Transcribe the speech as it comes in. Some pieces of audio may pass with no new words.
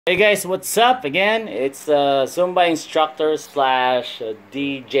Hey guys, what's up again? It's Zumba instructor slash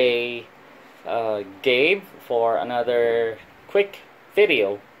DJ Gabe for another quick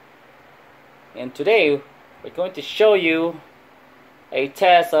video. And today we're going to show you a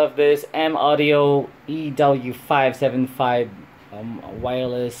test of this M Audio ew575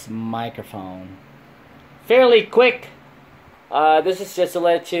 wireless microphone. Fairly quick. This is just to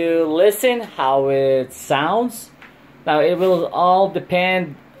let you listen how it sounds. Now it will all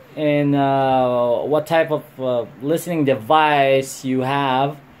depend in what type of listening device you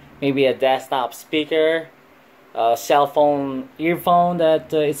have. Maybe a desktop speaker, a cell phone earphone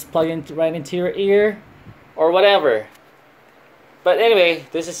that is plugged right into your ear, or whatever. But anyway,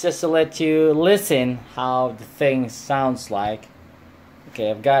 this is just to let you listen how the thing sounds like.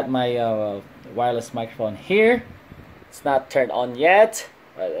 Okay, I've got my wireless microphone here. It's not turned on yet,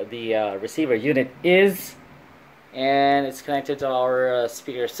 but the receiver unit is. And it's connected to our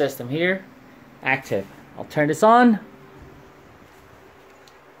speaker system here. Active. I'll turn this on.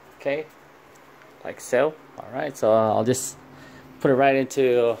 Okay, like so. Alright, so I'll just put it right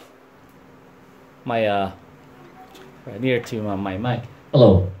into my right near to my mic.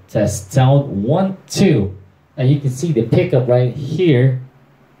 Hello, test sound 1 2. And you can see the pickup right here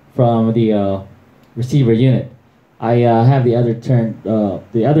from the receiver unit. I have the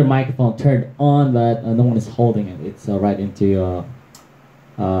other microphone turned on, but no one is holding it. It's right into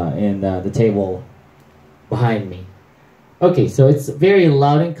in the table behind me. Okay, so it's very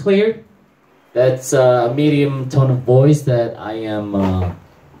loud and clear. That's a medium tone of voice that I am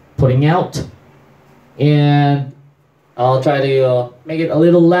putting out, and I'll try to make it a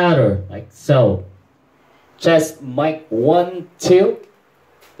little louder, like so. Just mic 1 2.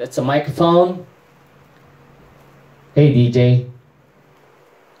 That's a microphone. Hey DJ.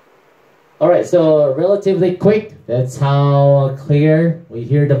 Alright, so relatively quick. That's how clear we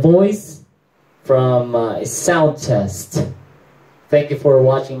hear the voice from a sound test. Thank you for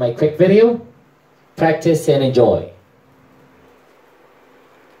watching my quick video. Practice and enjoy.